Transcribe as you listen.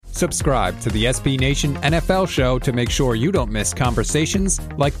Subscribe to the SB Nation NFL show to make sure you don't miss conversations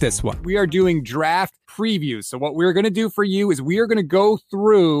like this one. We are doing draft previews. So what we're going to do for you is we are going to go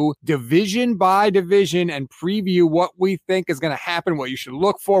through division by division and preview what we think is going to happen, what you should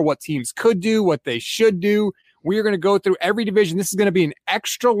look for, what teams could do, what they should do. We are going to go through every division. This is going to be an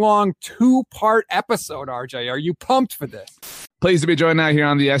extra long 2-part episode, RJ. Are you pumped for this? Pleased to be joined now here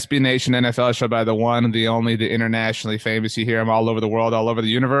on the SB Nation NFL show by the one, the only, the internationally famous. You hear him all over the world, all over the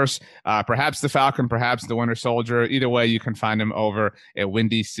universe. Perhaps the Falcon, perhaps the Winter Soldier. Either way, you can find him over at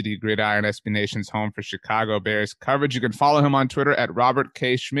Windy City Gridiron, SB Nation's home for Chicago Bears coverage. You can follow him on Twitter at Robert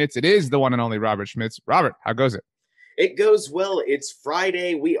K. Schmitz. It is the one and only Robert Schmitz. Robert, how goes it? It goes well. It's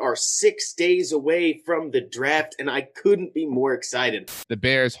Friday. We are 6 days away from the draft, and I couldn't be more excited. The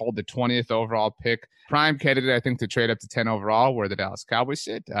Bears hold the 20th overall pick. Prime candidate, I think, to trade up to 10 overall, where the Dallas Cowboys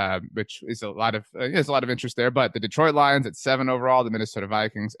sit, which is a lot of interest there. But the Detroit Lions at 7 overall, the Minnesota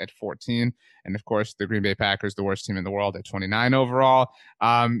Vikings at 14, and of course the Green Bay Packers, the worst team in the world, at 29 overall.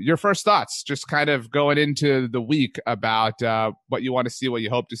 Your first thoughts, just kind of going into the week, about what you want to see, what you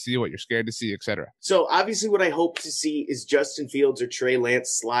hope to see, what you're scared to see, etc. So obviously, what I hope to see is Justin Fields or Trey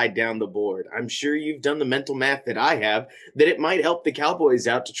Lance slide down the board. I'm sure you've done the mental math that I have, that it might help the Cowboys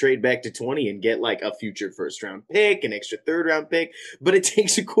out to trade back to 20 and get like a future first-round pick, an extra third-round pick, but it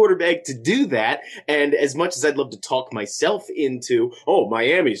takes a quarterback to do that. And as much as I'd love to talk myself into, oh,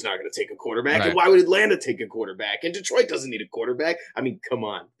 Miami's not going to take a quarterback, right, and why would Atlanta take a quarterback? And Detroit doesn't need a quarterback. I mean, come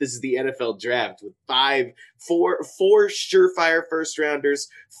on. This is the NFL draft with four surefire first-rounders,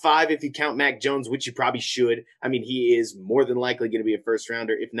 5 if you count Mac Jones, which you probably should. I mean, he is more than likely going to be a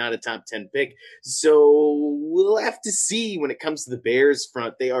first-rounder, if not a top 10 pick. So we'll have to see when it comes to the Bears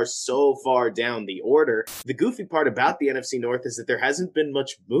front. They are so far down the order. The goofy part about the NFC North is that there hasn't been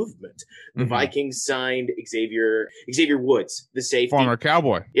much movement. The Vikings signed Xavier Woods, the safety. Former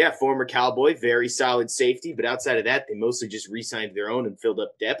Cowboy. Yeah, former Cowboy. Very solid safety. But outside of that, they mostly just re-signed their own and filled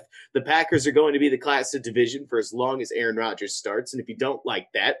up depth. The Packers are going to be the class of division for as long as Aaron Rodgers starts. And if you don't like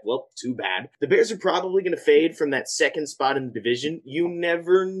that, well, too bad. The Bears are probably going to fade from that second spot in the division. You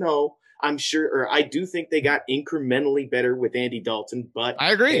never know. I'm sure, or I do think they got incrementally better with Andy Dalton, but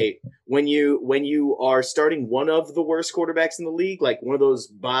I agree. Hey, when you are starting one of the worst quarterbacks in the league, like one of those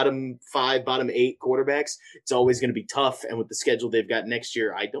bottom 5, bottom 8 quarterbacks, it's always going to be tough. And with the schedule they've got next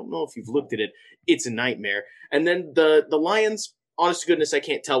year, I don't know if you've looked at it. It's a nightmare. And then the Lions, honest to goodness, I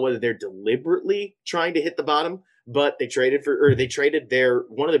can't tell whether they're deliberately trying to hit the bottom, but they traded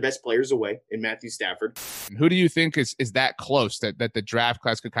one of their best players away in Matthew Stafford. Who do you think is that close that the draft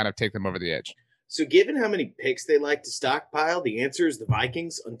class could kind of take them over the edge? So given how many picks they like to stockpile, the answer is the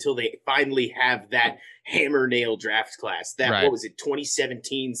Vikings until they finally have that hammer nail draft class. That, right. What was it,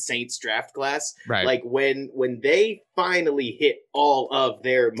 2017 Saints draft class? Right. Like when they finally hit all of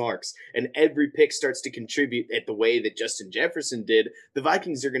their marks and every pick starts to contribute at the way that Justin Jefferson did, the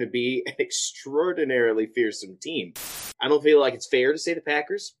Vikings are going to be an extraordinarily fearsome team. I don't feel like it's fair to say the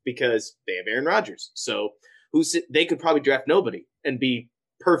Packers because they have Aaron Rodgers. So they could probably draft nobody and be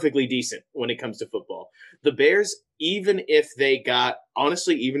perfectly decent when it comes to football. The Bears, even if they got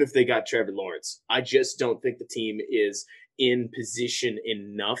Trevor Lawrence, I just don't think the team is in position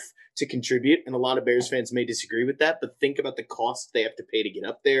enough to contribute. And a lot of Bears fans may disagree with that, but think about the cost they have to pay to get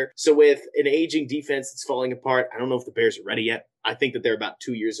up there. So with an aging defense that's falling apart, I don't know if the Bears are ready yet. I think that they're about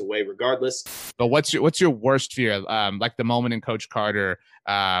 2 years away regardless. But what's your worst fear? Like the moment in Coach Carter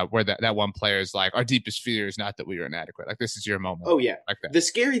where that one player is like, our deepest fear is not that we are inadequate. Like, this is your moment. Oh, yeah. Like that. The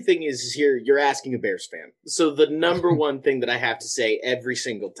scary thing is here, you're asking a Bears fan. So the number one thing that I have to say every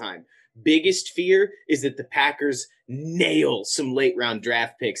single time, biggest fear is that the Packers nail some late round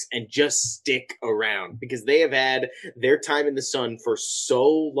draft picks and just stick around because they have had their time in the sun for so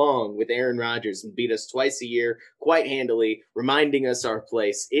long with Aaron Rodgers and beat us twice a year quite handily, reminding us our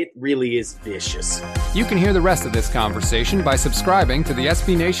place. It really is vicious. You can hear the rest of this conversation by subscribing to the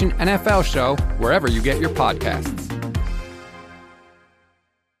SB Nation NFL show wherever you get your podcasts.